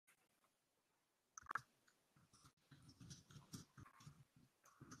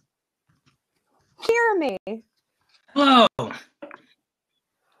Jeremy. Hello.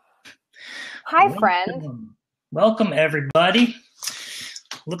 Hi, friend. Welcome, everybody.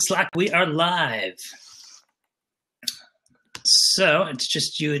 Looks like we are live. So it's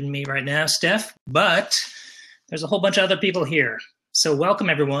just you and me right now, Steph, but there's a whole bunch of other people here. So welcome,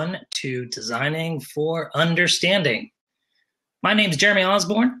 everyone, to Designing for Understanding. My name is Jeremy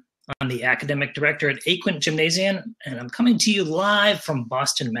Osborn. I'm the academic director at Gymnasium, and I'm coming to you live from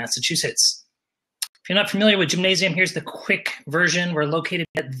Boston, Massachusetts. If you're not familiar with Gymnasium, here's the quick version. We're located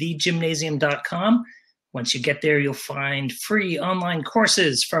at thegymnasium.com. Once you get there, you'll find free online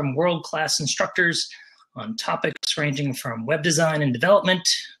courses from world-class instructors on topics ranging from web design and development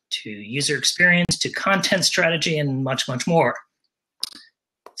to user experience to content strategy and much, much more.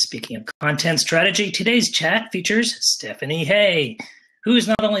 Speaking of content strategy, today's chat features Stephanie Hay, who is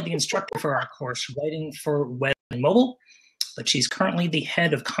not only the instructor for our course Writing for Web and Mobile, but she's currently the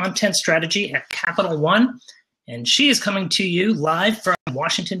head of content strategy at Capital One, and she is coming to you live from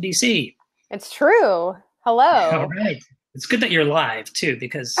Washington, D.C. It's true. Hello. All right. It's good that you're live, too,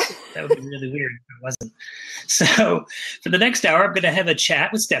 because that would be really weird if it wasn't. So for the next hour, I'm going to have a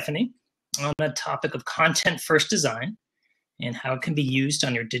chat with Stephanie on the topic of content-first design and how it can be used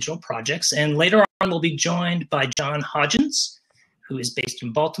on your digital projects. And later on, we'll be joined by John Hodgins, who is based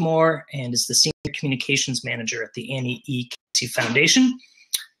in Baltimore and is the Senior Communications Manager at the Annie E. Casey Foundation.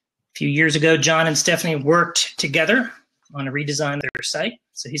 A few years ago, John and Stephanie worked together on a redesign of their site,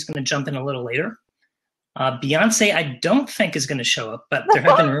 so he's going to jump in a little later. Beyonce, I don't think, is going to show up, but there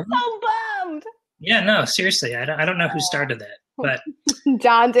have been rumors. I'm so bummed. Yeah, no, seriously, I don't know who started that, but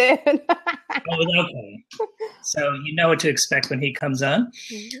John did. okay. So you know what to expect when he comes on.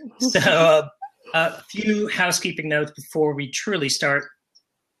 So a few housekeeping notes before we truly start.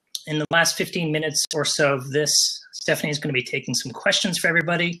 In the last 15 minutes or so of this, Stephanie is going to be taking some questions for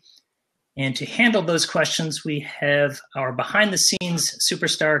everybody. And to handle those questions, we have our behind-the-scenes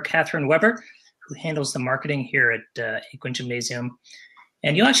superstar, Catherine Weber, who handles the marketing here at Gymnasium.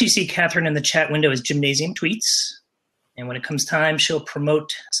 And you'll actually see Catherine in the chat window as Gymnasium Tweets. And when it comes time, she'll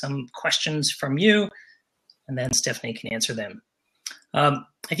promote some questions from you, and then Stephanie can answer them.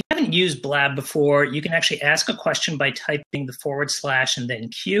 If you haven't used Blab before, you can actually ask a question by typing the / and then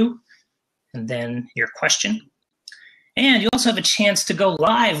Q, and then your question. And you also have a chance to go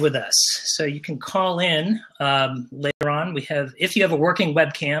live with us. So you can call in later on. If you have a working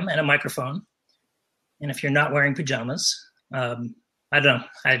webcam and a microphone, and if you're not wearing pajamas, I don't know,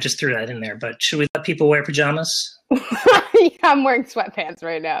 I just threw that in there, but should we let people wear pajamas? Yeah, I'm wearing sweatpants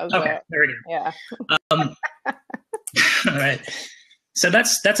right now. So. Okay, there we go. Yeah. All right. So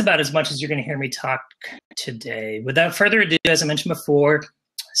that's about as much as you're going to hear me talk today. Without further ado, as I mentioned before,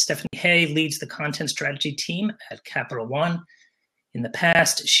 Stephanie Hay leads the content strategy team at Capital One. In the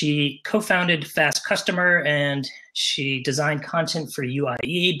past, she co-founded Fast Customer, and she designed content for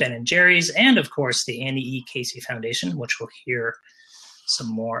UIE, Ben & Jerry's, and of course the Annie E. Casey Foundation, which we'll hear some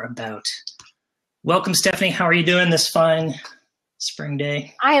more about. Welcome, Stephanie. How are you doing this fine spring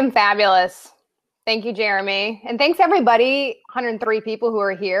day? I am fabulous. Thank you, Jeremy. And thanks, everybody, 103 people who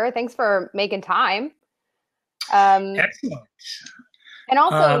are here. Thanks for making time. Excellent. And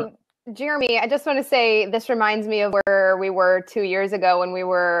also, Jeremy, I just want to say this reminds me of where we were 2 years ago when we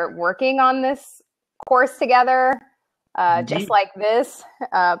were working on this course together, just like this,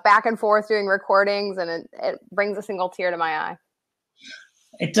 back and forth doing recordings, and it brings a single tear to my eye.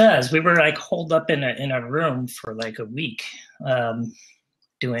 It does. We were like holed up in a room for like a week,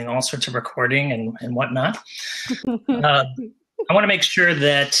 doing all sorts of recording and whatnot. I want to make sure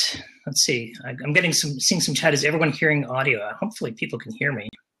that, let's see, I'm seeing some chat. Is everyone hearing audio? Hopefully people can hear me.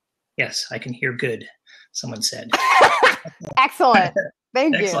 Yes, I can hear good, someone said. Excellent.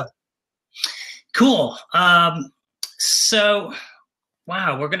 Thank Excellent. you. Cool. So,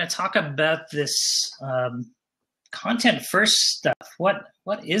 wow, we're going to talk about this content first stuff. What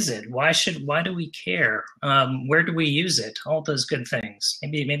is it? Why do we care? Where do we use it? All those good things.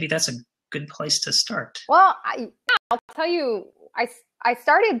 Maybe that's a good place to start. Well, I'll tell you, I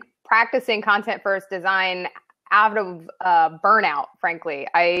started practicing content first design out of burnout, frankly.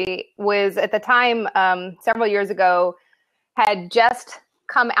 I was at the time, several years ago, had just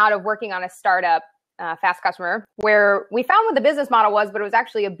come out of working on a startup, Fast Customer, where we found what the business model was, but it was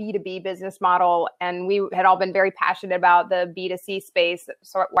actually a B2B business model. And we had all been very passionate about the B2C space,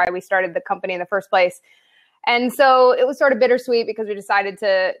 so why we started the company in the first place. And so it was sort of bittersweet because we decided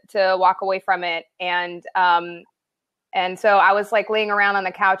to walk away from it. And so I was like laying around on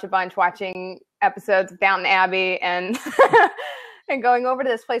the couch a bunch watching episodes of Downton Abbey and and going over to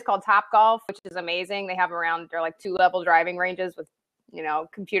this place called Topgolf, which is amazing. They're like 2-level driving ranges with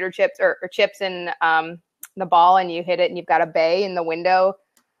computer chips or chips in the ball, and you hit it and you've got a bay in the window,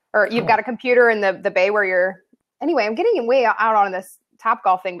 or you've got a computer in the bay where you're, anyway, I'm getting way out on this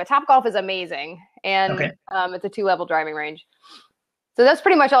Topgolf thing, but Topgolf is amazing. And it's a 2-level driving range. So that's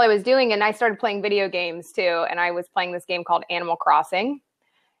pretty much all I was doing. And I started playing video games too. And I was playing this game called Animal Crossing,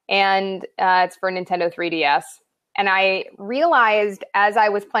 and it's for Nintendo 3DS. And I realized as I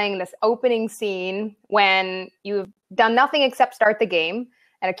was playing this opening scene, when you've done nothing except start the game,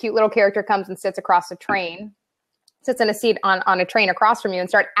 and a cute little character comes and sits across a train, sits in a seat on a train across from you and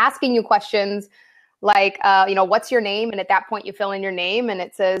start asking you questions like, what's your name? And at that point you fill in your name, and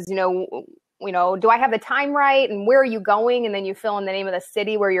it says, do I have the time right? And where are you going? And then you fill in the name of the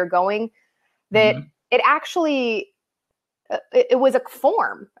city where you're going. That it actually, it was a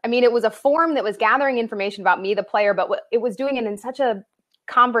form. I mean, it was a form that was gathering information about me, the player, but it was doing it in such a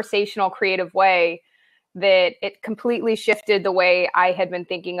conversational, creative way that it completely shifted the way I had been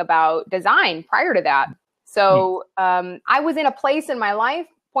thinking about design prior to that. So I was in a place in my life,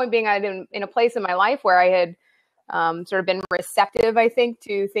 point being, I'd been in a place in my life where I had sort of been receptive, I think,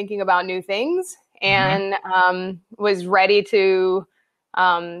 to thinking about new things, and was ready to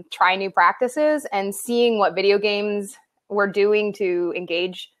try new practices, and seeing what video games were doing to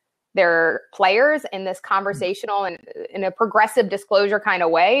engage their players in this conversational and in a progressive disclosure kind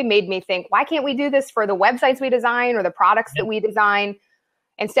of way made me think, why can't we do this for the websites we design or the products that we design,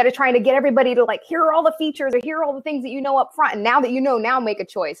 instead of trying to get everybody to like, here are all the features or here are all the things that you know up front. And now that now make a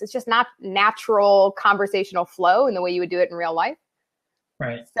choice. It's just not natural conversational flow in the way you would do it in real life.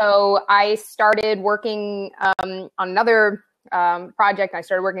 Right. So I started working on another project. I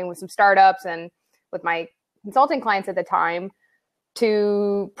started working with some startups and with my consulting clients at the time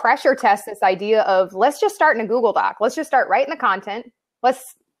to pressure test this idea of, let's just start in a Google Doc. Let's just start writing the content.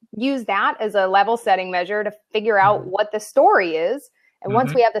 Let's use that as a level setting measure to figure out what the story is. And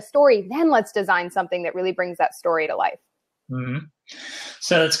once we have the story, then let's design something that really brings that story to life.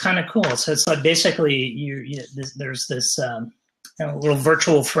 So it's kind of cool. So it's like basically there's this little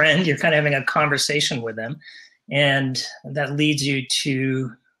virtual friend. You're kind of having a conversation with them, and that leads you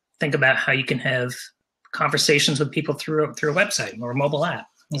to think about how you can have conversations with people through a website or a mobile app.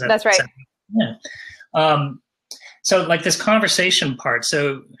 That's right. So like this conversation part.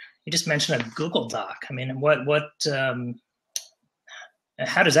 So you just mentioned a Google Doc. I mean,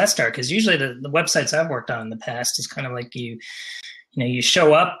 how does that start? Because usually the websites I've worked on in the past is kind of like you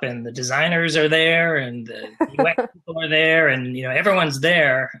show up and the designers are there and the UX people are there, and everyone's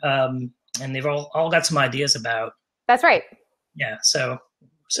there, and they've all got some ideas about. That's right. Yeah. So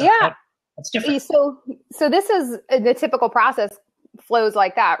yeah, that's different. So this is the typical process flows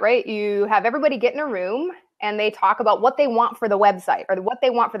like that, right? You have everybody get in a room and they talk about what they want for the website or what they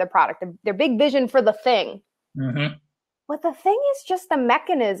want for the product, their big vision for the thing. But the thing is just the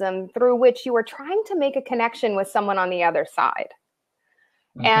mechanism through which you are trying to make a connection with someone on the other side.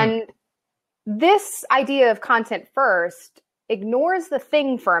 And this idea of content first ignores the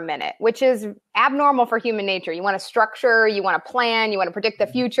thing for a minute, which is abnormal for human nature. You want to structure, you want to plan, you want to predict the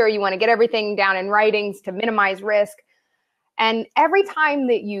future, you want to get everything down in writings to minimize risk. And every time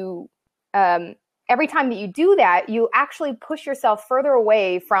that you do that, you actually push yourself further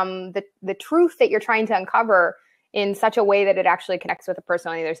away from the truth that you're trying to uncover in such a way that it actually connects with the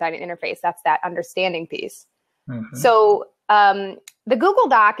person on the other side of the interface. That's that understanding piece. So the Google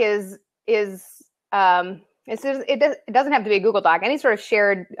Doc it doesn't have to be a Google Doc. Any sort of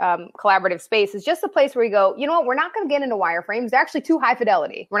shared collaborative space is just a place where you go, you know what, we're not going to get into wireframes. They're actually too high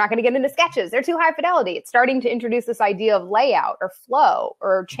fidelity. We're not going to get into sketches. They're too high fidelity. It's starting to introduce this idea of layout or flow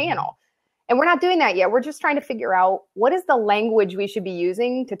or channel. And we're not doing that yet. We're just trying to figure out what is the language we should be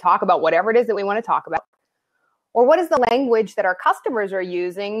using to talk about whatever it is that we want to talk about. Or what is the language that our customers are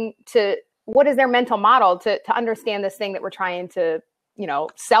using what is their mental model to understand this thing that we're trying to,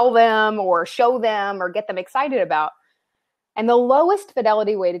 sell them or show them or get them excited about. And the lowest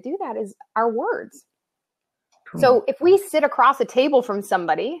fidelity way to do that is our words. Cool. So if we sit across a table from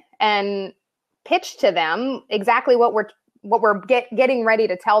somebody and pitch to them exactly what we're getting ready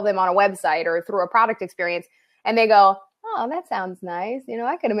to tell them on a website or through a product experience, and they go, oh, that sounds nice.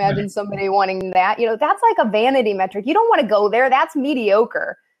 I could imagine somebody wanting that. That's like a vanity metric. You don't want to go there. That's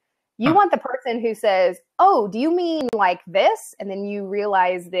mediocre. You want the person who says, oh, do you mean like this? And then you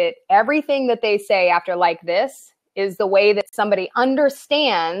realize that everything that they say after like this is the way that somebody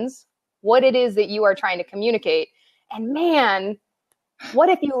understands what it is that you are trying to communicate. And man, what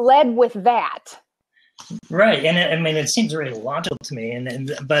if you led with that? Right. And it seems really logical to me.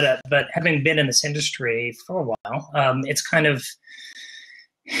 But having been in this industry for a while, it's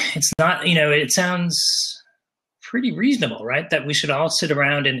not, it sounds pretty reasonable, right? That we should all sit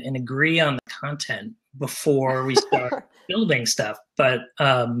around and agree on the content before we start building stuff. But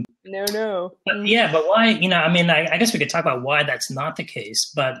no. But why? I guess we could talk about why that's not the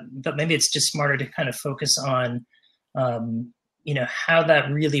case. But maybe it's just smarter to kind of focus on, how that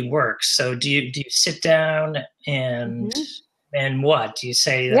really works. So do you sit down and what do you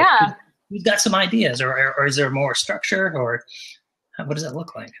say? We've got some ideas, or is there more structure, or what does that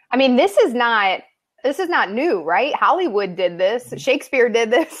look like? I mean, this is not new, right? Hollywood did this. Shakespeare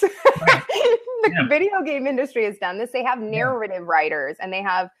did this. Right. The video game industry has done this. They have narrative writers, and they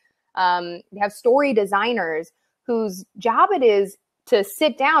have story designers whose job it is to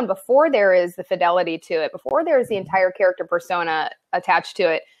sit down before there is the fidelity to it, before there is the entire character persona attached to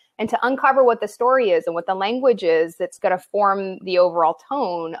it, and to uncover what the story is and what the language is that's going to form the overall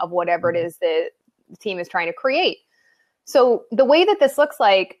tone of whatever it is that the team is trying to create. So the way that this looks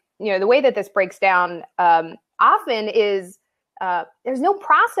like, the way that this breaks down often is there's no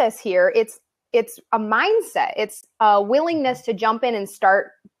process here. It's a mindset. It's a willingness to jump in and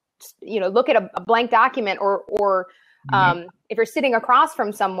start, look at a blank document or if you're sitting across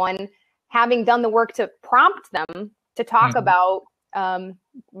from someone, having done the work to prompt them to talk about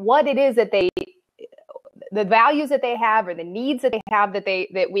what it is that the values that they have or the needs that they have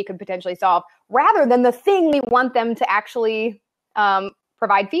that we could potentially solve, rather than the thing we want them to actually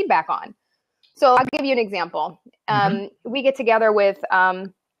provide feedback on. So I'll give you an example. We get together with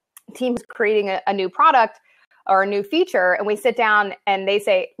teams creating a new product or a new feature, and we sit down and they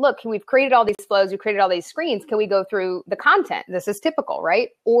say, look, we've created all these flows, we've created all these screens. Can we go through the content? This is typical, right?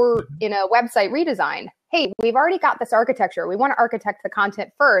 Or in a website redesign, hey, we've already got this architecture. We want to architect the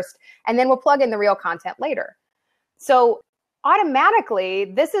content first, and then we'll plug in the real content later. So automatically,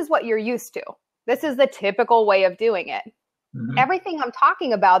 this is what you're used to. This is the typical way of doing it. Everything I'm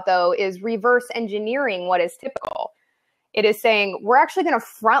talking about, though, is reverse engineering what is typical. It is saying we're actually going to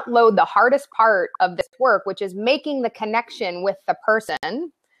front load the hardest part of this work, which is making the connection with the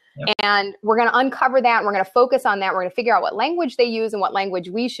person. And we're going to uncover that. And we're going to focus on that. We're going to figure out what language they use and what language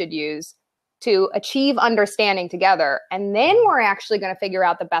we should use to achieve understanding together. And then we're actually going to figure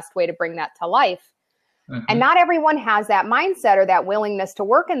out the best way to bring that to life. And not everyone has that mindset or that willingness to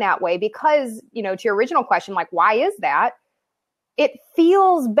work in that way because, to your original question, like, why is that? It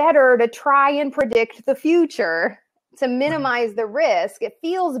feels better to try and predict the future, to minimize the risk. It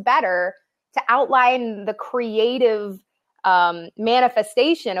feels better to outline the creative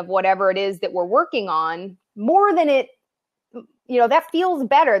manifestation of whatever it is that we're working on more than it, that feels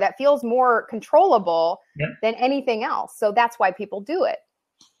better. That feels more controllable than anything else. So that's why people do it.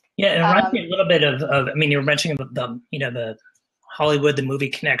 Yeah, it reminds me a little bit of you were mentioning the Hollywood, the movie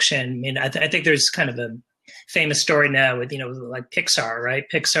connection. I think there's kind of a famous story now with, like Pixar, right?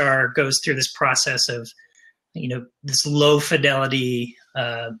 Pixar goes through this process of, this low fidelity,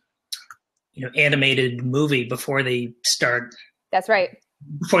 animated movie before they start. That's right.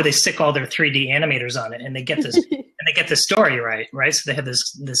 Before they stick all their 3D animators on it, and they get this, and they get the story right? So they have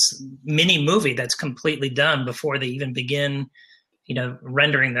this mini movie that's completely done before they even begin,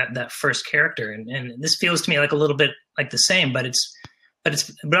 rendering that first character. And this feels to me like a little bit like the same, but it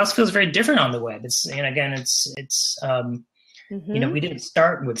also feels very different on the web. We didn't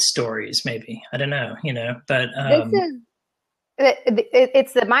start with stories, maybe. I don't know, but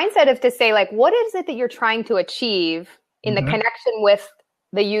it's the mindset of to say, like, what is it that you're trying to achieve in the connection with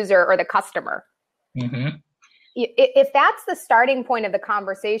the user or the customer? If that's the starting point of the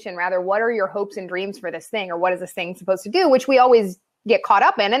conversation, rather, what are your hopes and dreams for this thing, or what is this thing supposed to do, which we always get caught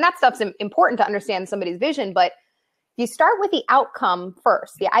up in, and that stuff's important to understand somebody's vision, but you start with the outcome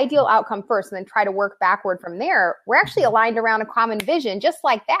first, the ideal outcome first, and then try to work backward from there. We're actually aligned around a common vision, just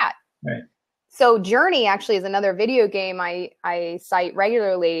like that. Right. So Journey actually is another video game I cite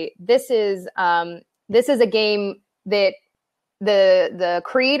regularly. This is a game that the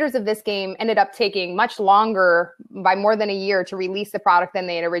creators of this game ended up taking much longer, by more than a year, to release the product than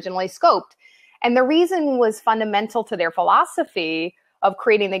they had originally scoped. And the reason was fundamental to their philosophy of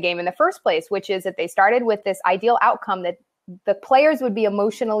creating the game in the first place, which is that they started with this ideal outcome that the players would be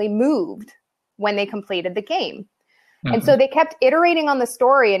emotionally moved when they completed the game. And so they kept iterating on the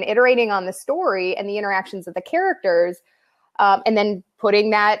story and the interactions of the characters, and then putting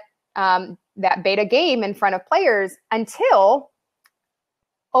that beta game in front of players until,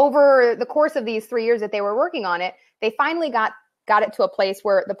 over the course of these 3 years that they were working on it, they finally got it to a place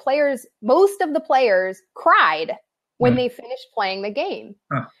where most of the players cried when they finished playing the game.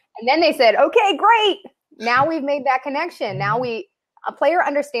 And then they said, okay, great. Now we've made that connection. Now a player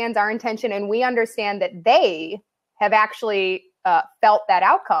understands our intention, and we understand that they have actually felt that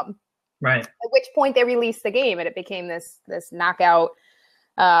outcome. Right. At which point they released the game and it became this knockout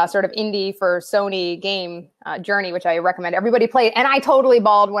sort of indie for Sony game, Journey, which I recommend everybody play. And I totally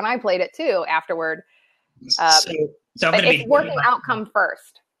bawled when I played it too afterward. So I'm going to be working outcome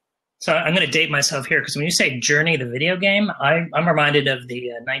first. So I'm going to date myself here, because when you say Journey, the video game, I'm reminded of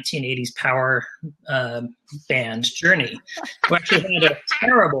the 1980s power band Journey, who actually had a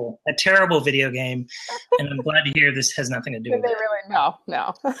terrible video game. And I'm glad to hear this has nothing to do with it. Really? No.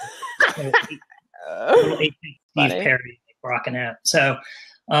 Little Steve Perry rocking out. So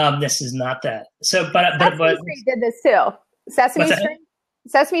this is not that. So, but Sesame Street did this too.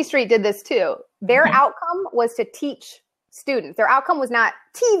 Sesame Street did this too. Their outcome was to teach students. Their outcome was not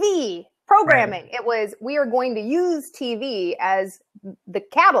TV programming. Right. It was, we are going to use TV as the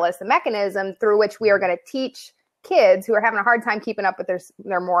catalyst, the mechanism through which we are going to teach kids who are having a hard time keeping up with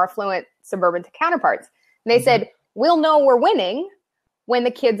their more affluent suburban counterparts. And they said, we'll know we're winning when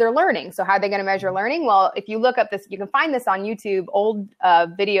the kids are learning. So how are they going to measure learning? Well, if you look up this, you can find this on YouTube, old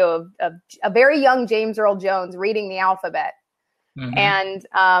video of a very young James Earl Jones reading the alphabet. And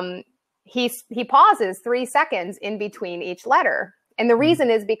he pauses 3 seconds in between each letter. And the reason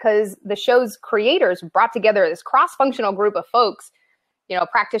is because the show's creators brought together this cross-functional group of folks,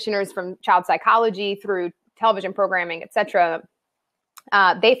 practitioners from child psychology through television programming, etc.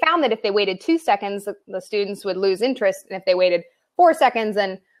 They found that if they waited 2 seconds, the students would lose interest. And if they waited 4 seconds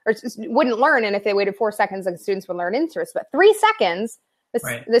or wouldn't learn. And if they waited 4 seconds, the students would learn interest. But 3 seconds,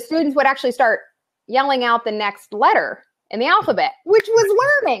 the students would actually start yelling out the next letter in the alphabet, which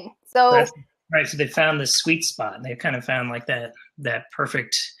was learning. So right. So they found the sweet spot, and they kind of found like that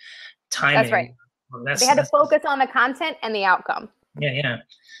perfect timing. That's right. They had to focus on the content and the outcome. Yeah.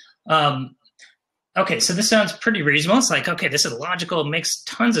 Okay, so this sounds pretty reasonable. It's like, okay, this is logical. It makes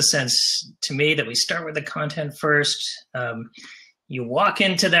tons of sense to me that we start with the content first. You walk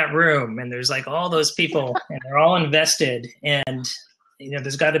into that room and there's like all those people and they're all invested, and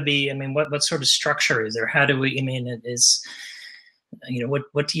there's got to be, what sort of structure is there? How do we, it is,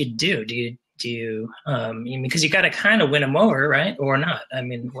 what do you do? Do you, because you got to kind of win them over, right? Or not? How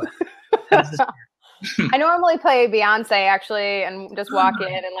does this work? I normally play Beyonce actually, and just walk in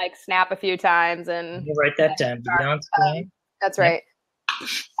and like snap a few times and you write that down. Beyonce. That's right.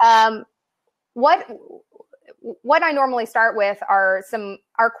 What I normally start with are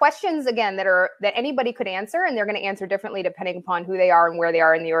questions again that anybody could answer, and they're going to answer differently depending upon who they are and where they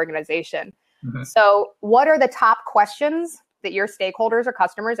are in the organization. So what are the top questions that your stakeholders or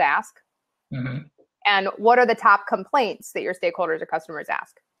customers ask? And what are the top complaints that your stakeholders or customers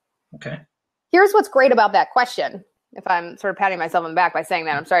ask? Okay. Here's what's great about that question. If I'm sort of patting myself on the back by saying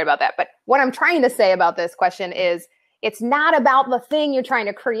that, I'm sorry about that. But what I'm trying to say about this question is, it's not about the thing you're trying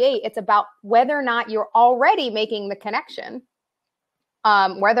to create. It's about whether or not you're already making the connection,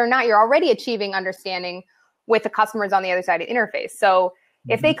 whether or not you're already achieving understanding with the customers on the other side of the interface. So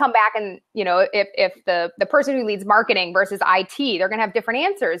if they come back and, if the person who leads marketing versus IT, they're going to have different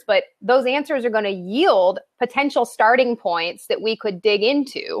answers, but those answers are going to yield potential starting points that we could dig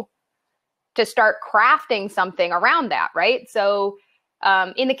into to start crafting something around that, right? So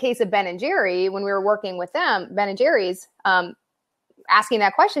in the case of Ben & Jerry, when we were working with them, Ben & Jerry's, asking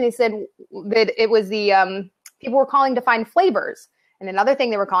that question, they said that it was the people were calling to find flavors. And another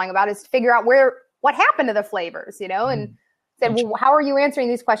thing they were calling about is to figure out what happened to the flavors, and said, well, how are you answering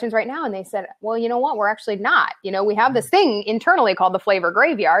these questions right now? And they said, well, you know what? We're actually not. We have this thing internally called the flavor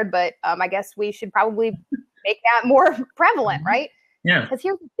graveyard, but I guess we should probably make that more prevalent, right? Yeah. Because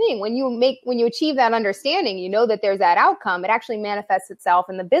here's the thing, when you achieve that understanding, that there's that outcome, it actually manifests itself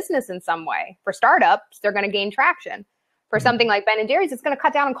in the business in some way. For startups, they're going to gain traction. For something like Ben & Jerry's, it's going to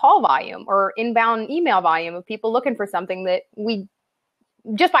cut down on call volume or inbound email volume of people looking for something that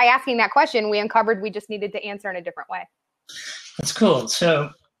just by asking that question, we uncovered we just needed to answer in a different way. That's cool. So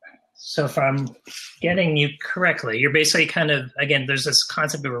if I'm getting you correctly, you're basically kind of, again, there's this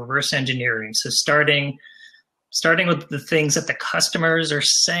concept of reverse engineering. So starting with the things that the customers are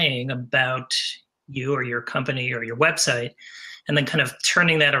saying about you or your company or your website, and then kind of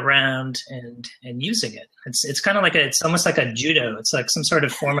turning that around and using it. It's kind of like it's almost like a judo. It's like some sort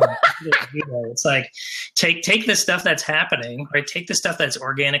of form of judo. It's like take the stuff that's happening, right? Take the stuff that's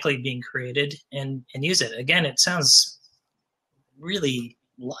organically being created and use it. Again, it sounds really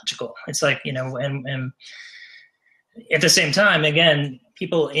logical. It's like, and at the same time, again,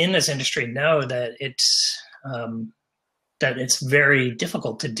 people in this industry know that it's very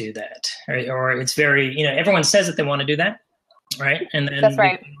difficult to do that, right? Or it's very, everyone says that they want to do that, right? And then that's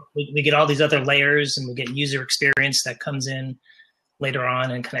right. We get all these other layers, and we get user experience that comes in later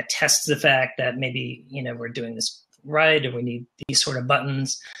on and kind of tests the fact that maybe, we're doing this right, and we need these sort of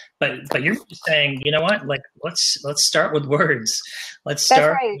buttons. But you're saying, you know what? Like, let's start with words. Let's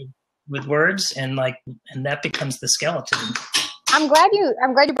start with words, and that becomes the skeleton. I'm glad you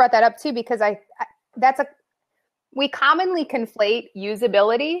brought that up too, because we commonly conflate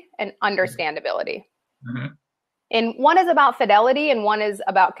usability and understandability. Mm-hmm. And one is about fidelity and one is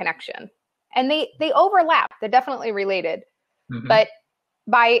about connection. And they overlap. They're definitely related. Mm-hmm. But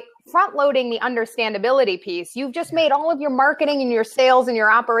by front loading the understandability piece, you've just made all of your marketing and your sales and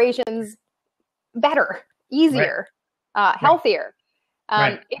your operations better, easier, healthier.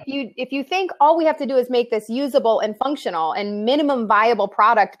 If you think all we have to do is make this usable and functional, and minimum viable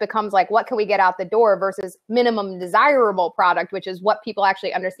product becomes like, what can we get out the door, versus minimum desirable product, which is what people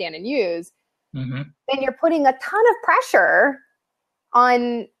actually understand and use, mm-hmm. then you're putting a ton of pressure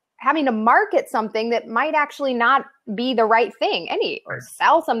on having to market something that might actually not be the right thing, or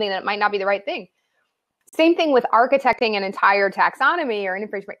sell something that might not be the right thing. Same thing with architecting an entire taxonomy or an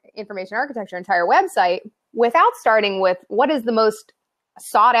information architecture, entire website, without starting with what is the most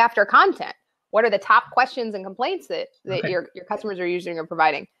sought after content. What are the top questions and complaints that your customers are using or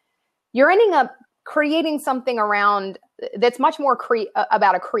providing? You're ending up creating something around that's much more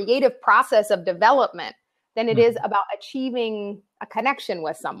about a creative process of development than it is about achieving a connection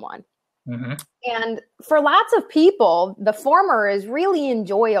with someone. Mm-hmm. And for lots of people, the former is really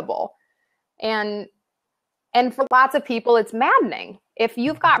enjoyable. And for lots of people, it's maddening. If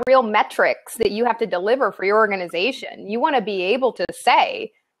you've got real metrics that you have to deliver for your organization, you want to be able to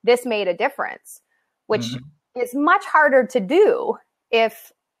say, this made a difference, which is much harder to do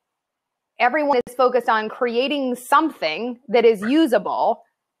if everyone is focused on creating something that is usable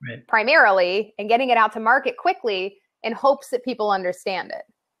primarily and getting it out to market quickly in hopes that people understand it.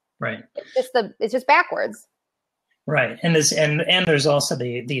 Right. It's just backwards. Right. And there's also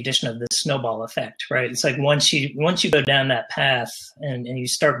the addition of the snowball effect, right? It's like once you go down that path and you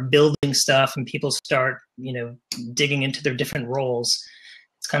start building stuff and people start, digging into their different roles,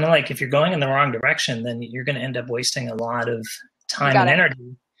 it's kind of like if you're going in the wrong direction, then you're going to end up wasting a lot of time and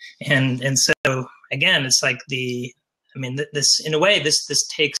energy. And so again, it's like this in a way, this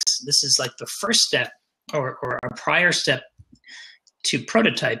is like the first step or a prior step to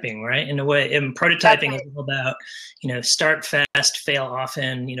prototyping, right? In a way, and prototyping is all about, start fast, fail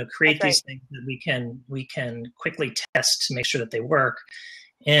often, create these things that we can quickly test to make sure that they work.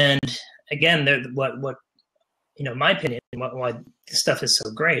 And again, what my opinion, why this stuff is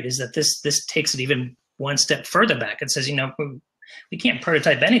so great is that this takes it even one step further back. It says, we can't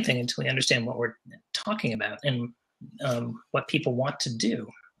prototype anything until we understand what we're talking about and what people want to do.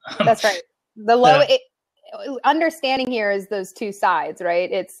 That's right. Understanding here is those two sides, right?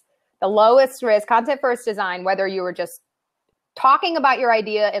 It's the lowest risk content first design, whether you were just talking about your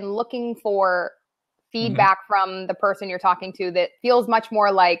idea and looking for feedback from the person you're talking to that feels much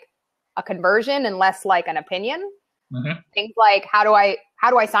more like a conversion and less like an opinion. Things like, how do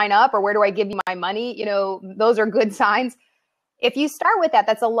I sign up, or where do I give you my money? Those are good signs. If you start with that,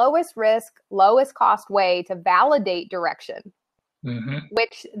 that's the lowest risk, lowest cost way to validate direction,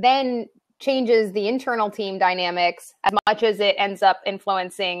 which then changes the internal team dynamics as much as it ends up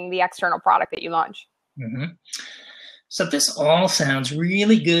influencing the external product that you launch. So this all sounds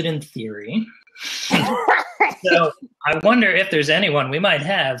really good in theory. So I wonder if there's anyone we might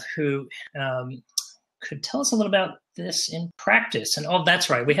have who could tell us a little about this in practice. And that's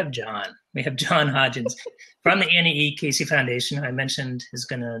right, we have John. We have John Hodgins from the Annie E. Casey Foundation, who I mentioned is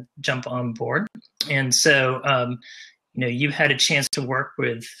going to jump on board. And so, you had a chance to work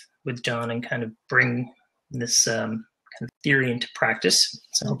with John and kind of bring this kind of theory into practice.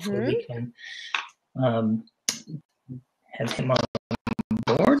 So hopefully we can have him on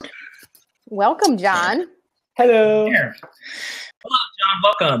board. Welcome, John. Hello. Here. Hello, John.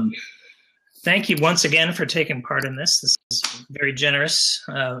 Welcome. Thank you once again for taking part in this. This is very generous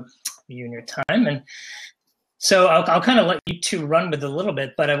of you and your time. And so I'll kind of let you two run with it a little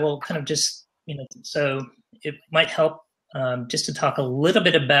bit, but I will kind of just, so it might help just to talk a little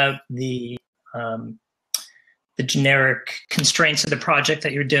bit about the generic constraints of the project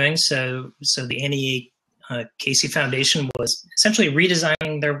that you're doing. So the Annie Casey Foundation was essentially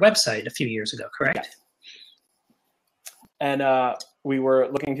redesigning their website a few years ago, correct? Yes. And we were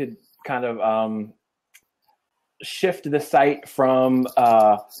looking to kind of shift the site from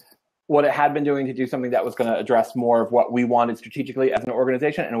what it had been doing to do something that was going to address more of what we wanted strategically as an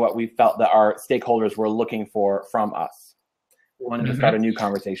organization and what we felt that our stakeholders were looking for from us. We wanted to start a new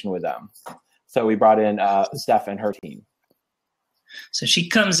conversation with them. So we brought in Steph and her team. So she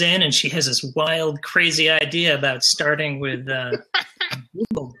comes in and she has this wild, crazy idea about starting with a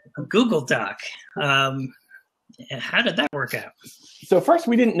Google Doc. how did that work out? So first,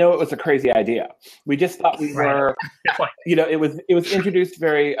 we didn't know it was a crazy idea. We just thought we were, it was introduced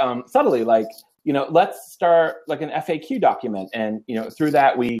very subtly, like, let's start like an FAQ document. And, through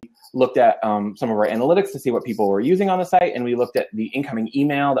that, we looked at some of our analytics to see what people were using on the site. And we looked at the incoming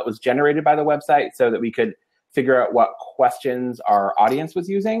email that was generated by the website so that we could figure out what questions our audience was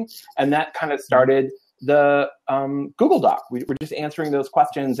using. And that kind of started the Google Doc. We were just answering those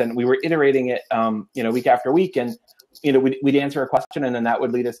questions, and we were iterating it, week after week. And, we'd answer a question, and then that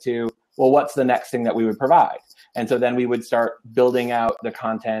would lead us to, well, what's the next thing that we would provide? And so then we would start building out the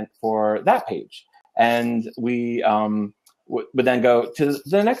content for that page. And we would then go to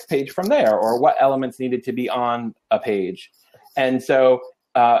the next page from there, or what elements needed to be on a page. And so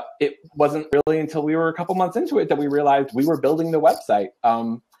it wasn't really until we were a couple months into it that we realized we were building the website,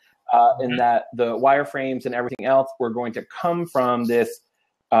 and that the wireframes and everything else were going to come from this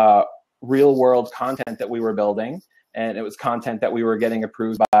real world content that we were building. And it was content that we were getting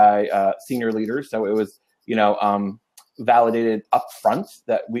approved by senior leaders. So it was, validated up front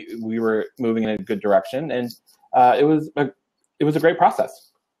that we were moving in a good direction. And it was a great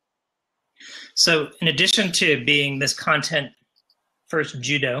process. So in addition to being this content first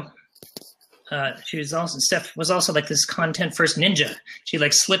judo, Steph was also like this content first ninja. She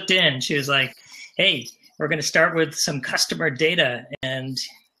like slipped in. She was like, hey, we're going to start with some customer data. And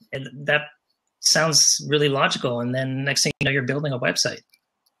that sounds really logical. And then next thing you know, you're building a website.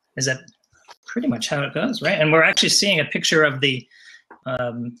 Is that pretty much how it goes, right? And we're actually seeing a picture of the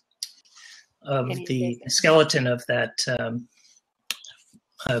skeleton of that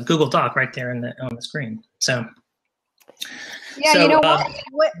Google Doc right there on the screen. So yeah,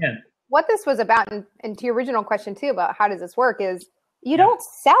 what this was about, and to your original question too about how does this work, is you don't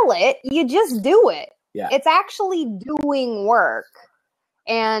sell it, you just do it. Yeah. It's actually doing work.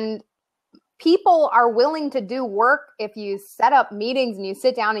 And people are willing to do work if you set up meetings and you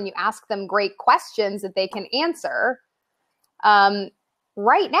sit down and you ask them great questions that they can answer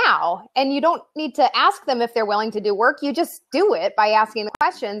right now. And you don't need to ask them if they're willing to do work. You just do it by asking the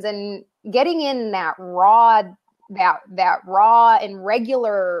questions and getting in that raw and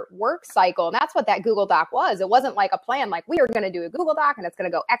regular work cycle. And that's what that Google Doc was. It wasn't like a plan, like we are going to do a Google Doc and it's going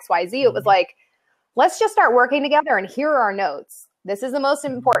to go X, Y, Z. It was like, let's just start working together and here are our notes. This is the most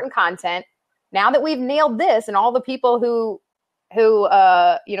important content. Now that we've nailed this, and all the people who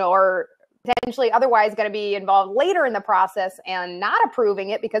are potentially otherwise going to be involved later in the process and not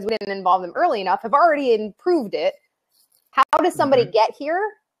approving it because we didn't involve them early enough have already improved it. How does somebody get here,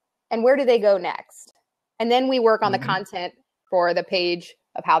 and where do they go next? And then we work on the content for the page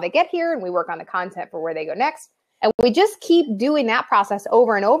of how they get here, and we work on the content for where they go next. And we just keep doing that process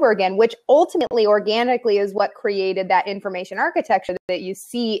over and over again, which ultimately organically is what created that information architecture that you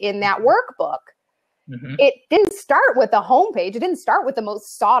see in that workbook. It didn't start with the homepage. It didn't start with the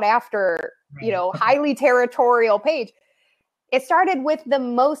most sought after, highly territorial page. It started with the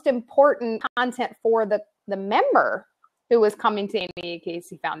most important content for the member who was coming to the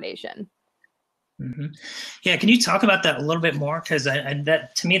Casey Foundation. Yeah, can you talk about that a little bit more? Because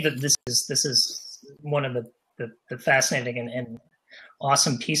that to me, that this is one of the fascinating and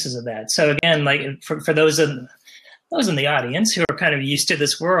awesome pieces of that. So again, like for those in the audience who are kind of used to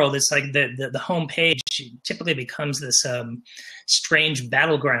this world, it's like the homepage typically becomes this strange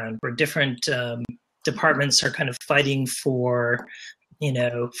battleground where different departments are kind of fighting for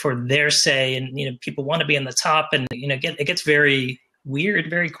their say, and people want to be on the top, and it gets very weird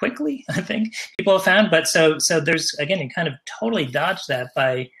very quickly, I think people have found. But so there's, again, you kind of totally dodged that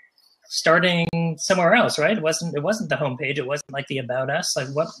by starting somewhere else, right? It wasn't the homepage. It wasn't like the About Us. Like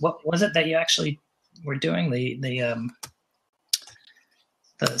what was it that you actually were doing?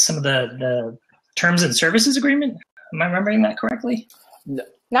 Some of the terms and services agreement. Am I remembering that correctly? No.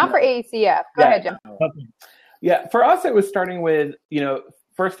 Not for AECF. Go ahead, Jim. Yeah, for us, it was starting with,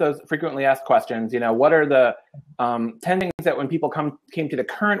 first those frequently asked questions. What are the 10 things that when people came to the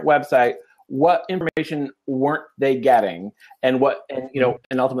current website, what information weren't they getting, and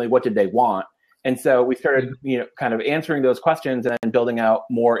ultimately what did they want? And so we started, kind of answering those questions and then building out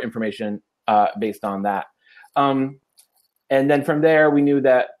more information based on that. And then from there, we knew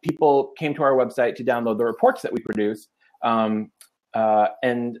that people came to our website to download the reports that we produce. And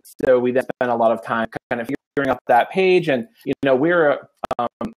so we then spent a lot of time kind of figuring out that page. And,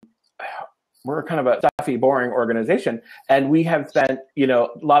 we're kind of a stuffy, boring organization. And we have spent, a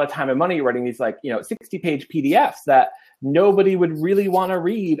lot of time and money writing these 60-page PDFs that nobody would really want to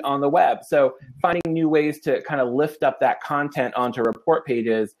read on the web. So finding new ways to kind of lift up that content onto report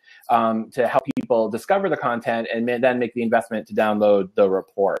pages to help people discover the content and then make the investment to download the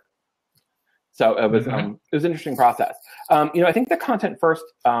report. So it was an interesting process. I think the content first,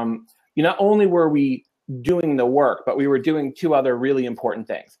 not only were we doing the work, but we were doing two other really important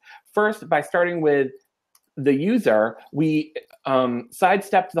things. First, by starting with the user, we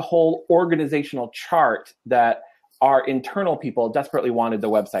sidestepped the whole organizational chart that our internal people desperately wanted the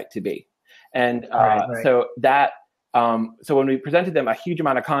website to be. And so when we presented them a huge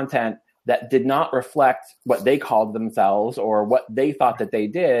amount of content that did not reflect what they called themselves or what they thought that they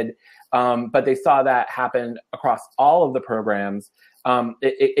did, but they saw that happen across all of the programs,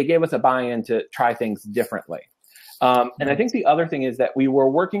 it gave us a buy-in to try things differently. And I think the other thing is that we were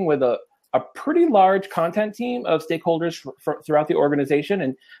working with a pretty large content team of stakeholders throughout the organization.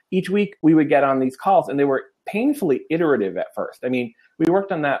 And each week we would get on these calls, and they were painfully iterative at first. I mean, we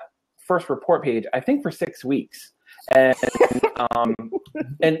worked on that first report page, I think, for 6 weeks. And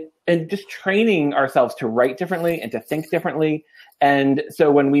and just training ourselves to write differently and to think differently. And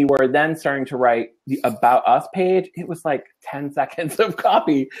so when we were then starting to write the About Us page, it was like 10 seconds of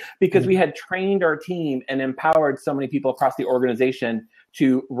copy because we had trained our team and empowered so many people across the organization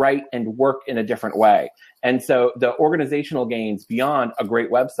to write and work in a different way. And so the organizational gains beyond a great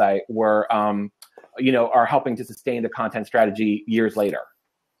website were, are helping to sustain the content strategy years later.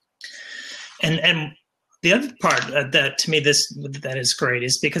 And the other part that to me that is great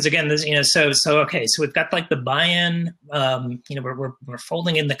is because again, this so we've got like the buy-in, we're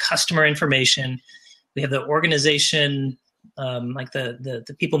folding in the customer information, we have the organization, like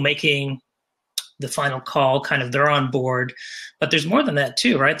the people making the final call, kind of they're on board, but there's more than that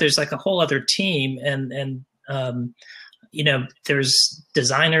too, right? There's like a whole other team, and there's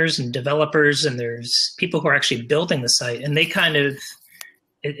designers and developers, and there's people who are actually building the site, and they kind of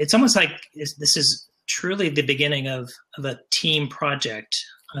it's almost like this is truly the beginning of a team project.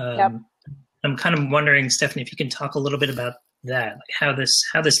 I'm kind of wondering, Stephanie, if you can talk a little bit about that, like how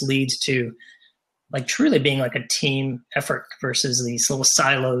this leads to like truly being like a team effort versus these little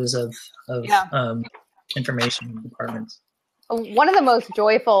silos of information departments. One of the most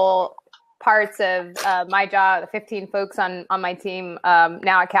joyful parts of my job, the 15 folks on my team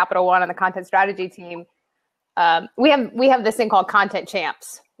now at Capital One on the content strategy team, we have this thing called Content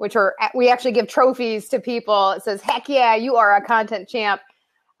Champs, we actually give trophies to people. It says, heck yeah, you are a content champ.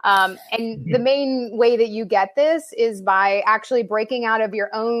 And the main way that you get this is by actually breaking out of your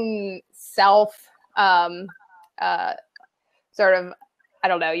own self, your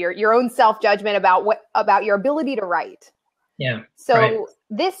own self-judgment about your ability to write. Yeah. So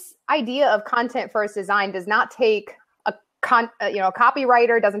this idea of content first design does not take a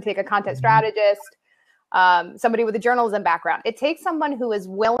copywriter, doesn't take a content strategist, somebody with a journalism background. It takes someone who is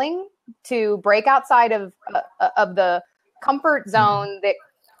willing to break outside of the comfort zone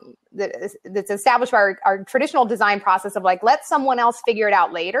that's established by our traditional design process of like, let someone else figure it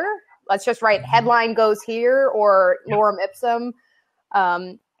out later. Let's just write headline goes here or lorem ipsum,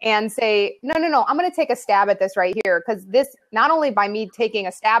 and say, no, I'm going to take a stab at this right here. Because this, not only by me taking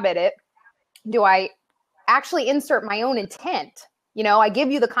a stab at it, do I actually insert my own intent. I give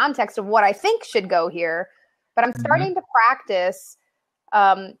you the context of what I think should go here, but I'm starting to practice.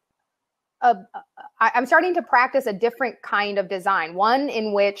 I'm starting to practice a different kind of design, one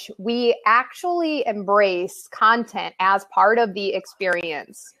in which we actually embrace content as part of the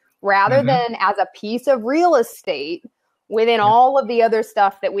experience rather than as a piece of real estate within all of the other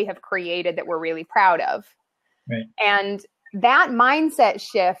stuff that we have created that we're really proud of. Right. And that mindset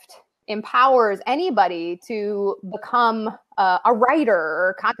shift empowers anybody to become a writer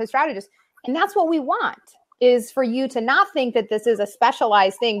or content strategist. And that's what we want, is for you to not think that this is a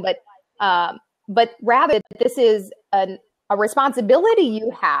specialized thing, but rather this is a responsibility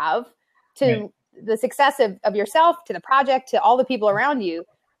you have to the success of yourself, to the project, to all the people around you,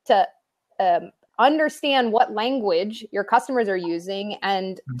 to understand what language your customers are using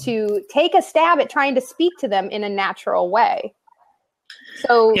and to take a stab at trying to speak to them in a natural way.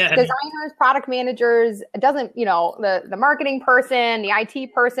 So designers, product managers, it doesn't, the marketing person, the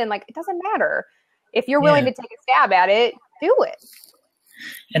IT person, like, it doesn't matter. If you're willing to take a stab at it, do it.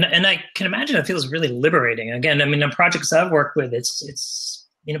 And I can imagine it feels really liberating. Again, I mean, the projects I've worked with, it's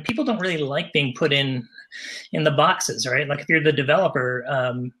people don't really like being put in the boxes, right? Like if you're the developer,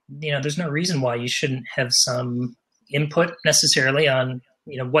 there's no reason why you shouldn't have some input necessarily on,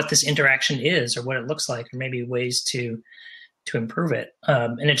 what this interaction is or what it looks like, or maybe ways to improve it.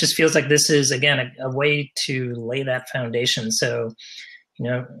 And it just feels like this is, again, a way to lay that foundation. So,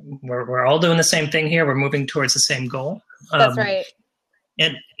 we're all doing the same thing here. We're moving towards the same goal. That's right.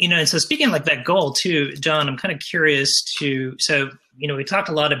 And, and so speaking of like that goal too, John, I'm kind of curious we talked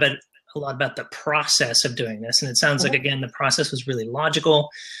a lot about the process of doing this. And it sounds like, again, the process was really logical.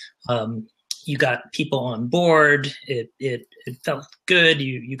 you got people on board. It felt good.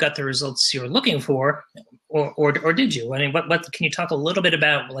 You got the results you were looking for, or did you? I mean, what can you talk a little bit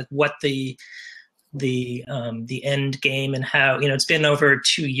about, like what the end game and how, it's been over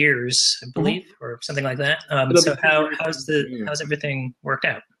 2 years, I believe, or something like that. So how's everything worked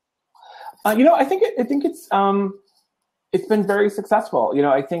out? I think it's been very successful.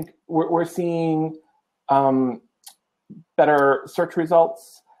 I think we're seeing better search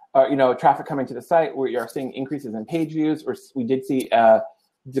results. Traffic coming to the site. We are seeing increases in page views. We did see a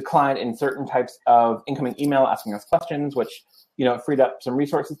decline in certain types of incoming email asking us questions, which freed up some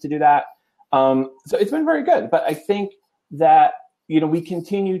resources to do that. So it's been very good. But I think that we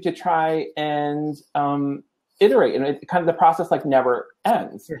continue to try and iterate, and the process never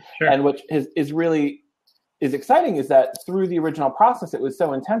ends. Sure. And which is really exciting is that through the original process, it was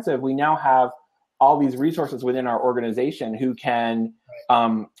so intensive. We now have all these resources within our organization who can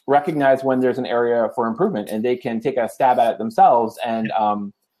recognize when there's an area for improvement, and they can take a stab at it themselves. And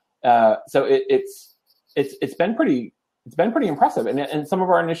so it's been pretty impressive. And some of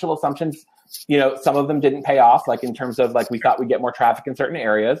our initial assumptions, some of them didn't pay off, like in terms of we thought we'd get more traffic in certain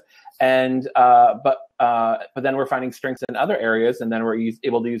areas, and but then we're finding strengths in other areas, and then we're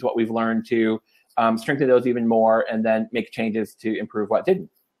able to use what we've learned to strengthen those even more, and then make changes to improve what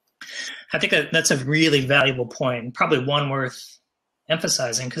didn't. I think that's a really valuable point, and probably one worth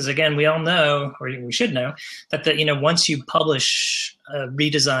emphasizing, because again, we all know, or we should know, that once you publish a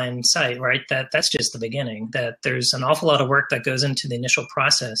redesigned site, right, that's just the beginning. That there's an awful lot of work that goes into the initial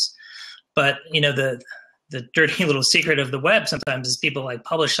process. But the dirty little secret of the web sometimes is people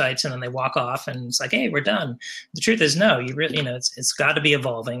publish sites and then they walk off and it's like, hey, we're done. The truth is, no, you really, it's got to be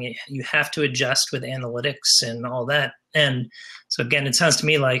evolving. You have to adjust with analytics and all that. And so again, it sounds to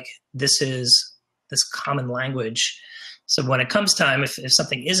me like this is this common language. So when it comes time, if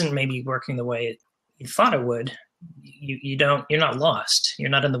something isn't maybe working the way you thought it would, you're not lost. You're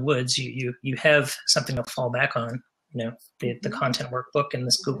not in the woods. You have something to fall back on. The content workbook and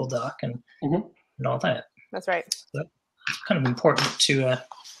this Google Doc and all that. That's right. So that's kind of important to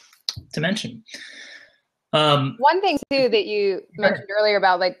mention. One thing too that you mentioned earlier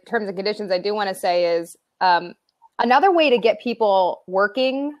about terms and conditions, I do want to say is another way to get people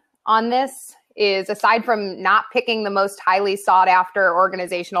working on this is, aside from not picking the most highly sought after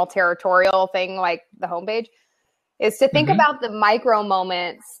organizational territorial thing like the homepage, is to think about the micro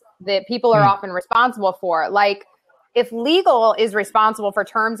moments that people are often responsible for. Like, if legal is responsible for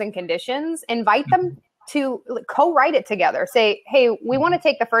terms and conditions, invite them to co-write it together. Say, hey, we want to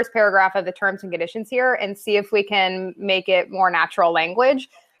take the first paragraph of the terms and conditions here and see if we can make it more natural language.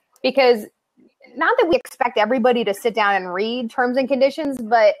 Because not that we expect everybody to sit down and read terms and conditions,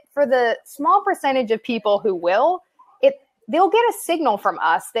 but for the small percentage of people who will, they'll get a signal from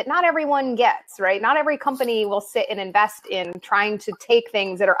us that not everyone gets, right? Not every company will sit and invest in trying to take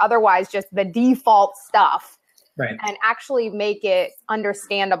things that are otherwise just the default stuff, right, and actually make it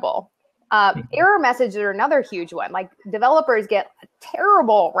understandable. Error messages are another huge one. Developers get a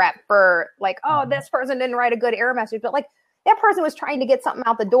terrible rep for this person didn't write a good error message, but that person was trying to get something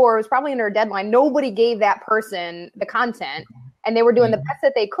out the door. It was probably under a deadline. Nobody gave that person the content, and they were doing the best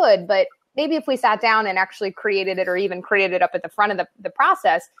that they could. But maybe if we sat down and actually created it, or even created it up at the front of the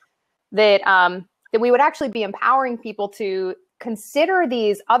process, that we would actually be empowering people to consider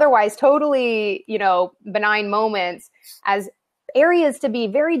these otherwise totally, benign moments as areas to be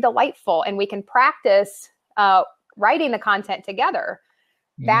very delightful, and we can practice writing the content together.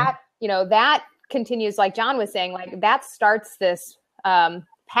 That continues, like John was saying, that starts this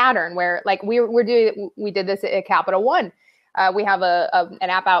pattern where we did this at Capital One. We have an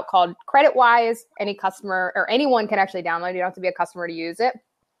app out called CreditWise. Any customer or anyone can actually download. You don't have to be a customer to use it.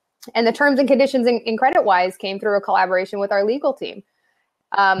 And the terms and conditions in CreditWise came through a collaboration with our legal team,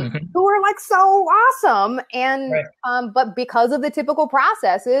 who were so awesome. And but because of the typical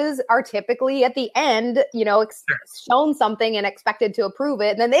processes, are typically at the end, shown something and expected to approve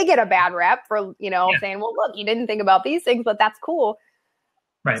it, and then they get a bad rep for saying, well, look, you didn't think about these things, but that's cool.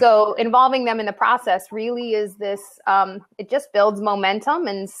 Right. So involving them in the process really is this, it just builds momentum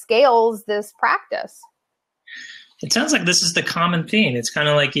and scales this practice. It sounds like this is the common theme. It's kind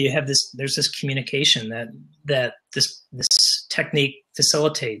of like there's this communication that this technique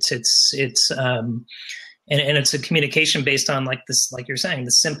facilitates. And it's a communication based on this, like you're saying,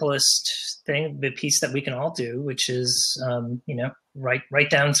 the simplest thing, the piece that we can all do, which is, write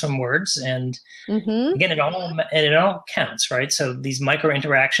down some words, and again, it all counts, right? So these micro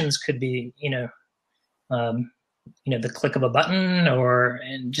interactions could be, the click of a button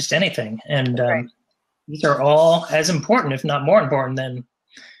and just anything. And these are all as important, if not more important, than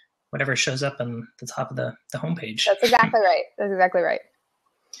whatever shows up on the top of the homepage. That's exactly right. That's exactly right.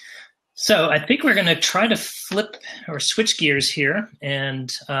 So I think we're going to try to flip or switch gears here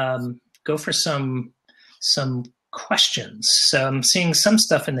and go for some questions. So I'm seeing some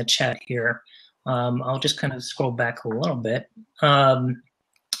stuff in the chat here. I'll just kind of scroll back a little bit.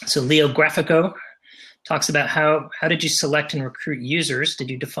 So Leo Grafico talks about how did you select and recruit users? Did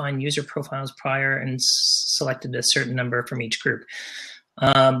you define user profiles prior and selected a certain number from each group?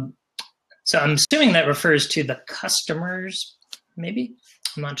 So I'm assuming that refers to the customers, maybe?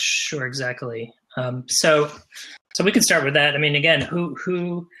 I'm not sure exactly. So we can start with that. I mean, again,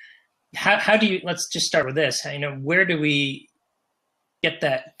 how do you, let's just start with this. Where do we get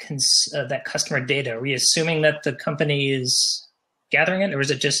that customer data? Are we assuming that the company is gathering it, or is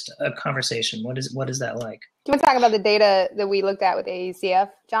it just a conversation? What is that like? Do you want to talk about the data that we looked at with AECF,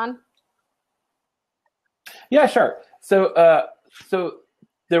 John? Yeah, sure. So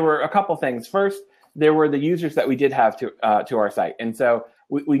there were a couple things. First, there were the users that we did have to our site, and so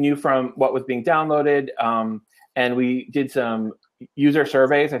we knew from what was being downloaded, and we did some user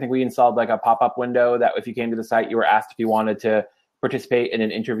surveys. I think we installed like a pop-up window that if you came to the site, you were asked if you wanted to participate in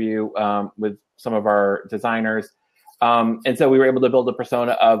an interview with some of our designers. And so we were able to build a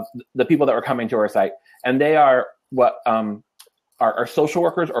persona of the people that were coming to our site. And they are what are social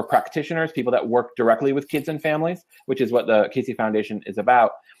workers or practitioners, people that work directly with kids and families, which is what the Casey Foundation is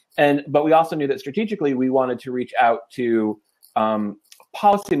about. But we also knew that strategically we wanted to reach out to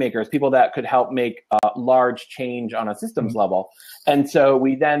policymakers, people that could help make large change on a systems level. And so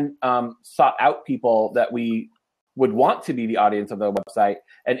we then sought out people that we would want to be the audience of the website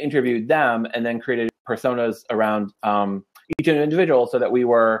and interviewed them, and then created personas around each individual so that we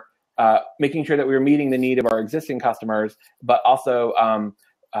were making sure that we were meeting the need of our existing customers, but also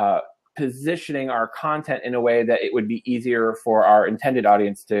positioning our content in a way that it would be easier for our intended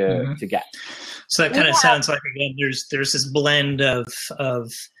audience to get. So that kind of sounds like, again, there's this blend of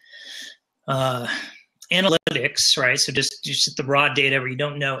analytics, right? So just the raw data where you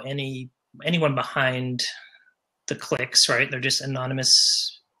don't know anyone behind the clicks, right? They're just anonymous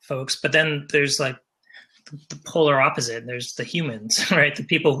folks. But then there's like the polar opposite. There's the humans, right? The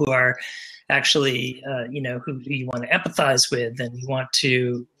people who are actually, who you want to empathize with, and you want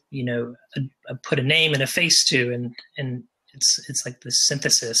to, put a name and a face to, and it's like the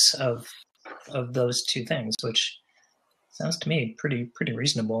synthesis of those two things, which sounds to me pretty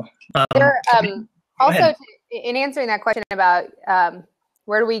reasonable. Also, in answering that question about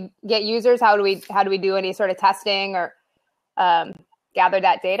where do we get users, how do we do any sort of testing or gather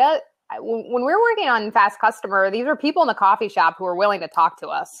that data? When we're working on Fast Customer, these are people in the coffee shop who are willing to talk to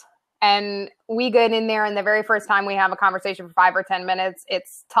us. And we get in there, and the very first time we have a conversation for 5 or 10 minutes,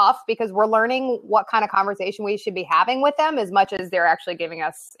 it's tough because we're learning what kind of conversation we should be having with them as much as they're actually giving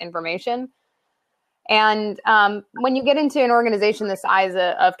us information. And when you get into an organization the size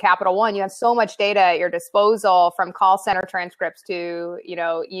of Capital One, you have so much data at your disposal, from call center transcripts to,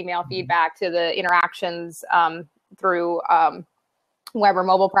 email feedback to the interactions through web or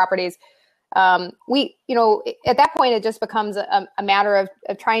mobile properties. At that point, it just becomes a matter of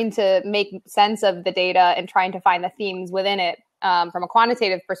trying to make sense of the data and trying to find the themes within it from a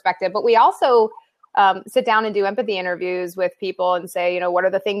quantitative perspective. But we also sit down and do empathy interviews with people and say, what are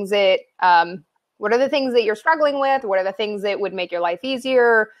the things that you're struggling with? What are the things that would make your life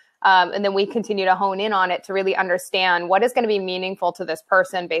easier? And then we continue to hone in on it to really understand what is going to be meaningful to this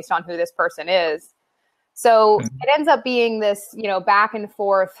person based on who this person is. So it ends up being this, back and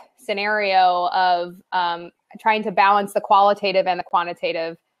forth scenario of trying to balance the qualitative and the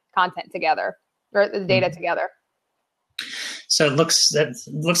quantitative content together, or the data together. So it looks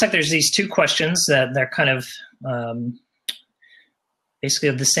like there's these two questions that they're kind of basically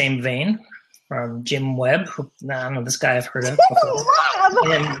of the same vein, from Jim Webb, who, I don't know, this guy I've heard of before.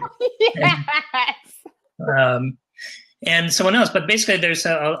 And someone else, but basically there's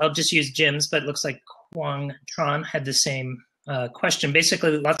I'll just use Jim's, but it looks like Quang Tran had the same question.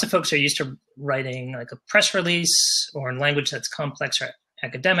 Basically, lots of folks are used to writing like a press release or in language that's complex or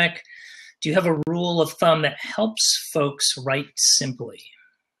academic. Do you have a rule of thumb that helps folks write simply?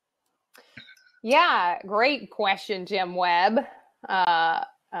 Yeah, great question, Jim Webb,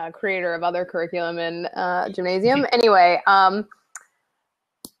 creator of other curriculum in Gymnasium. Anyway,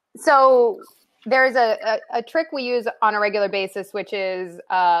 so there's a trick we use on a regular basis, which is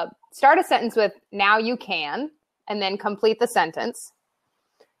start a sentence with "now you can," and then complete the sentence,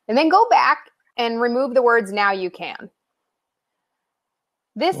 and then go back and remove the words "now you can."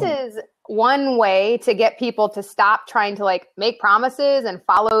 This is one way to get people to stop trying to like make promises and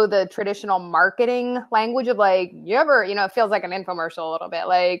follow the traditional marketing language of like, you ever, it feels like an infomercial a little bit.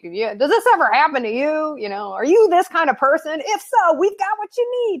 Like, does this ever happen to you? Are you this kind of person? If so, we've got what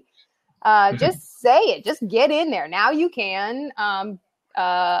you need. Just say it. Just get in there. Now you can,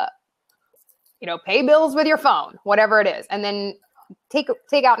 pay bills with your phone, whatever it is. And then take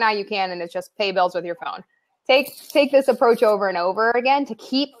out now you can, and it's just pay bills with your phone. Take this approach over and over again to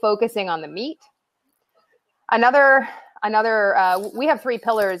keep focusing on the meat. Another, we have 3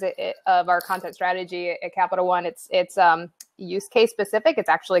 pillars of our content strategy at Capital One. It's use case specific. It's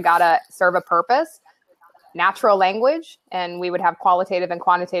actually got to serve a purpose. Natural language, and we would have qualitative and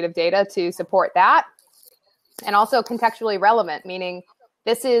quantitative data to support that. And also contextually relevant, meaning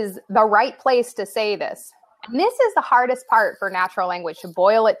this is the right place to say this. And this is the hardest part for natural language, to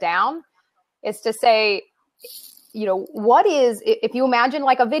boil it down, is to say, what is, if you imagine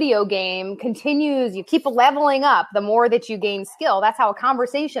like a video game continues, you keep leveling up the more that you gain skill. That's how a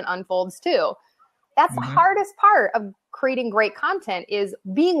conversation unfolds too. That's the hardest part of creating great content, is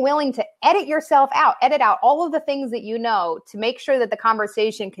being willing to edit out all of the things that to make sure that the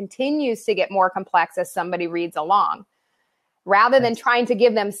conversation continues to get more complex as somebody reads along, rather than trying to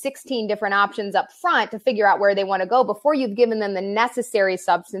give them 16 different options up front to figure out where they want to go before you've given them the necessary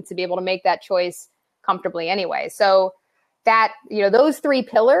substance to be able to make that choice comfortably anyway. So that, those 3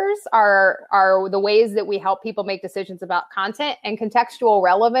 pillars are the ways that we help people make decisions about content, and contextual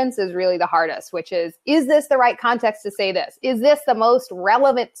relevance is really the hardest, which is this the right context to say this? Is this the most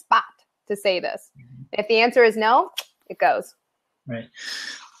relevant spot to say this? If the answer is no, it goes. Right.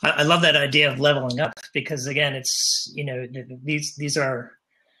 I love that idea of leveling up, because again, it's, these are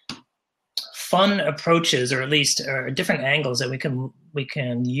fun approaches, or at least different angles that we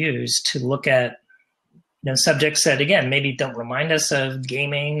can use to look at subjects that, again, maybe don't remind us of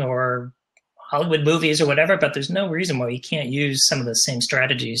gaming or Hollywood movies or whatever, but there's no reason why you can't use some of the same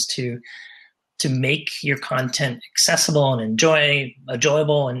strategies to make your content accessible and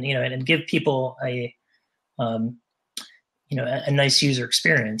enjoyable, and and give people a nice user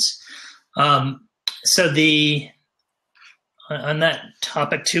experience. So on that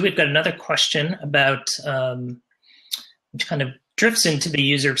topic too, we've got another question about which kind of drifts into the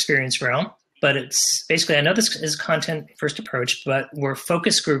user experience realm. But it's basically, I know this is a content first approach, but were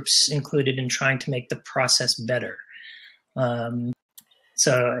focus groups included in trying to make the process better?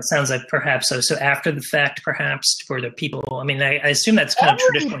 So it sounds like perhaps so after the fact, perhaps for the people. I mean, I assume that's kind of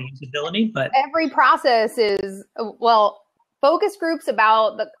traditional usability, but every process is, focus groups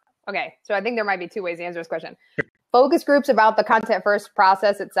about okay. So I think there might be 2 ways to answer this question. Sure. Focus groups about the content first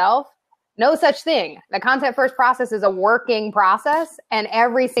process itself. No such thing. The content first process is a working process, and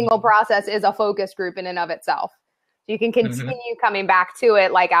every single process is a focus group in and of itself. So you can continue coming back to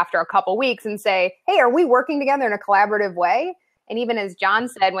it like after a couple weeks and say, hey, are we working together in a collaborative way? And even as John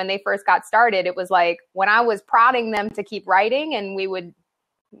said, when they first got started, it was like when I was prodding them to keep writing, and we would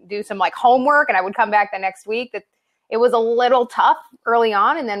do some like homework, and I would come back the next week, that it was a little tough early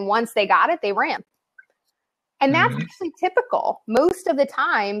on. And then once they got it, they ran. And that's actually typical. Most of the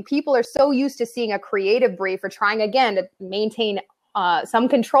time, people are so used to seeing a creative brief or trying, again, to maintain some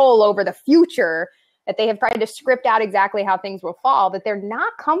control over the future, that they have tried to script out exactly how things will fall, that they're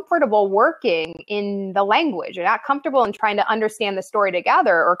not comfortable working in the language. They're not comfortable in trying to understand the story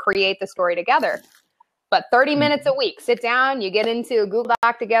together or create the story together. But 30 minutes a week, sit down, you get into a Google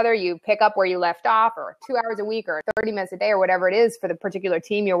Doc together, you pick up where you left off, or 2 hours a week or 30 minutes a day or whatever it is for the particular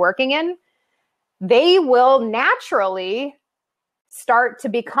team you're working in. They will naturally start to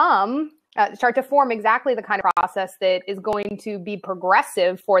form exactly the kind of process that is going to be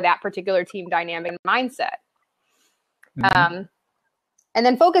progressive for that particular team dynamic and mindset. And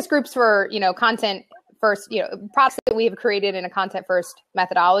then focus groups for, content first, products that we have created in a content first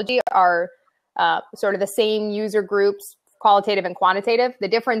methodology are sort of the same user groups, qualitative and quantitative. The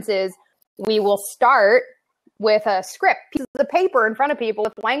difference is we will start with a script, pieces of paper in front of people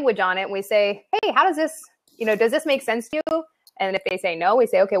with language on it. And we say, hey, how does this, does this make sense to you? And if they say no, we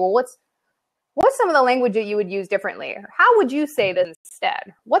say, okay, well, what's some of the language that you would use differently? Or how would you say this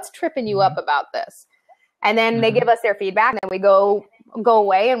instead? What's tripping you up about this? And then they give us their feedback, and then we go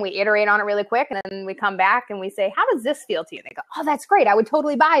away and we iterate on it really quick. And then we come back and we say, how does this feel to you? And they go, oh, that's great. I would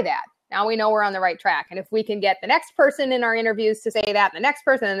totally buy that. Now we know we're on the right track. And if we can get the next person in our interviews to say that, and the next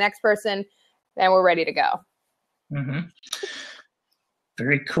person, then we're ready to go.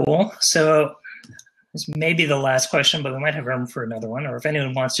 Very cool. So this may be the last question, but we might have room for another one. Or if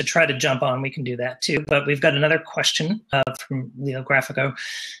anyone wants to try to jump on, we can do that too. But we've got another question from Leo Grafico.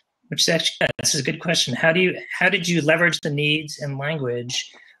 which is actually, this is a good question. How did you leverage the needs and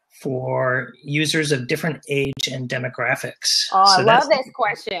language for users of different age and demographics? Oh, I love this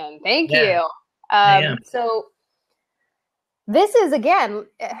question. Thank you. So this is, again,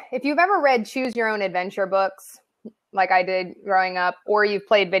 if you've ever read Choose Your Own Adventure books, like I did growing up, or you've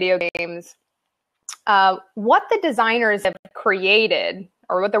played video games, what the designers have created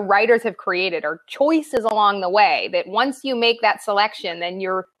or what the writers have created are choices along the way that once you make that selection, then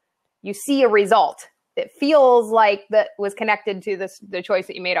you see a result that feels like that was connected to the choice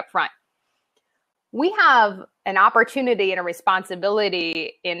that you made up front. We have an opportunity and a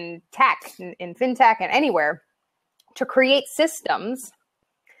responsibility in tech, in fintech and anywhere, to create systems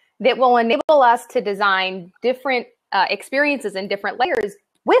that will enable us to design different experiences in different layers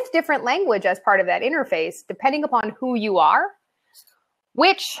with different language as part of that interface, depending upon who you are,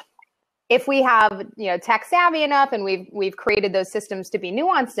 which if we have tech savvy enough and we've created those systems to be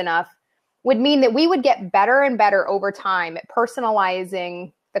nuanced enough, would mean that we would get better and better over time at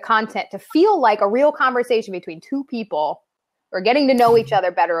personalizing the content to feel like a real conversation between two people or getting to know each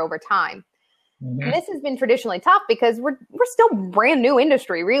other better over time. Mm-hmm. And this has been traditionally tough because we're still brand new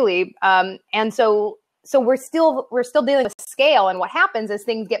industry, really. And so we're still dealing with scale. And what happens is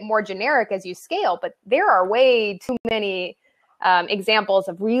things get more generic as you scale, but there are way too many examples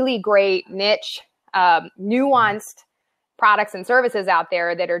of really great niche, nuanced products and services out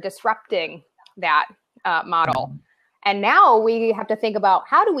there that are disrupting that model. And now we have to think about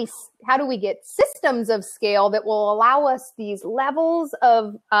how do we get systems of scale that will allow us these levels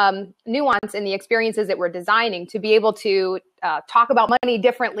of nuance in the experiences that we're designing to be able to talk about money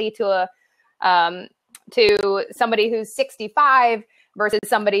differently to somebody who's 65 versus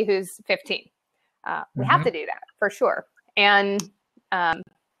somebody who's 15. We have to do that for sure. And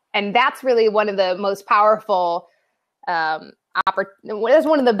that's really one of the most powerful that's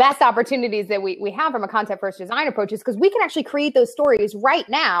one of the best opportunities that we have from a content first design approach, is because we can actually create those stories right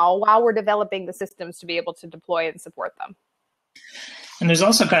now while we're developing the systems to be able to deploy and support them. And there's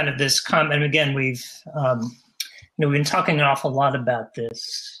also kind of this comment, again, we've been talking an awful lot about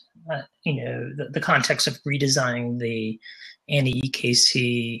this, the context of redesigning the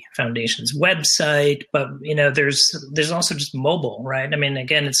Annie-EKC Foundation's website, but there's also just mobile, right? I mean,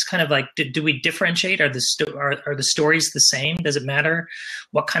 again, it's kind of like, do we differentiate? Are the stories the same? Does it matter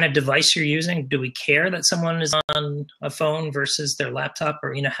what kind of device you're using? Do we care that someone is on a phone versus their laptop,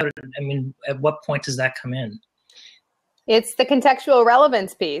 or at what point does that come in? It's the contextual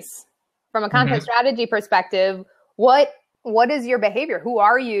relevance piece from a content strategy perspective. What is your behavior? Who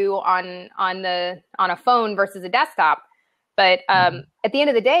are you on a phone versus a desktop? But at the end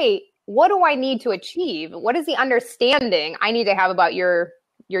of the day, what do I need to achieve? What is the understanding I need to have about your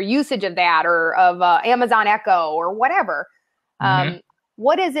usage of that, or of Amazon Echo or whatever?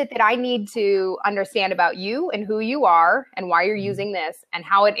 What is it that I need to understand about you and who you are and why you're using this and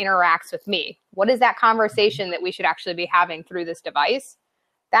how it interacts with me? What is that conversation that we should actually be having through this device?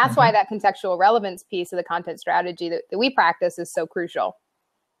 That's why that contextual relevance piece of the content strategy that we practice is so crucial.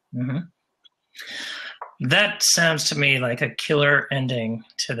 That sounds to me like a killer ending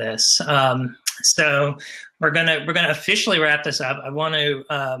to this. So we're gonna officially wrap this up. I want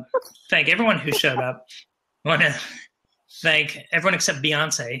to thank everyone who showed up. I want to thank everyone except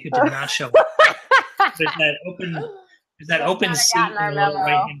Beyonce, who did not show up. There's that open seat in the lower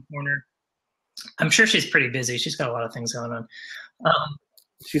right-hand corner. I'm sure she's pretty busy. She's got a lot of things going on.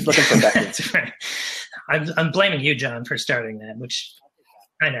 She's looking for Becky. That's right. I'm blaming you, John, for starting that, which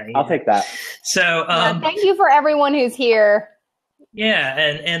I know. I'll take that. So thank you for everyone who's here. Yeah,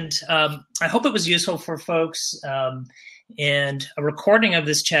 and I hope it was useful for folks. And a recording of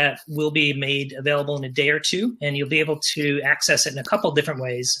this chat will be made available in a day or two, and you'll be able to access it in a couple different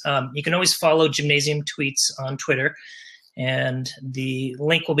ways. You can always follow Gymnasium Tweets on Twitter, and the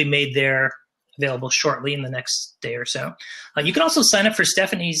link will be made there, available shortly in the next day or so. You can also sign up for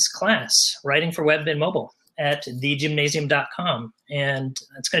Stephanie's class, Writing for Web and Mobile, at thegymnasium.com. And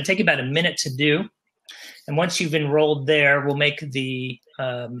it's going to take you about a minute to do. And once you've enrolled there, we'll make the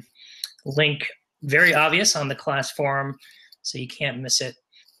link very obvious on the class forum so you can't miss it.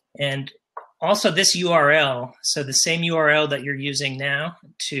 And also this URL, so the same URL that you're using now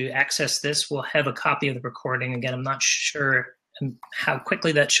to access this will have a copy of the recording. Again, I'm not sure how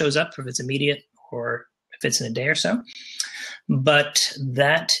quickly that shows up, if it's immediate or if it's in a day or so. But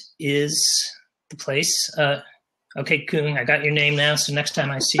that is the place. Okay, Kuhn, I got your name now, so next time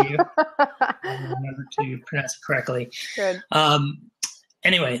I see you, I'll remember to pronounce it correctly. Good.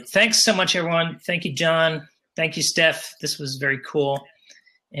 Anyway, thanks so much, everyone. Thank you, John. Thank you, Steph. This was very cool.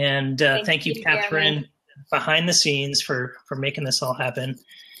 And thank you, Catherine, behind the scenes for making this all happen.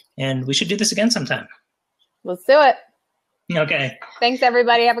 and we should do this again sometime. Let's do it. Okay. Thanks,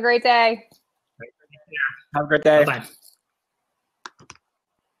 everybody. Have a great day. Have a great day. Bye-bye.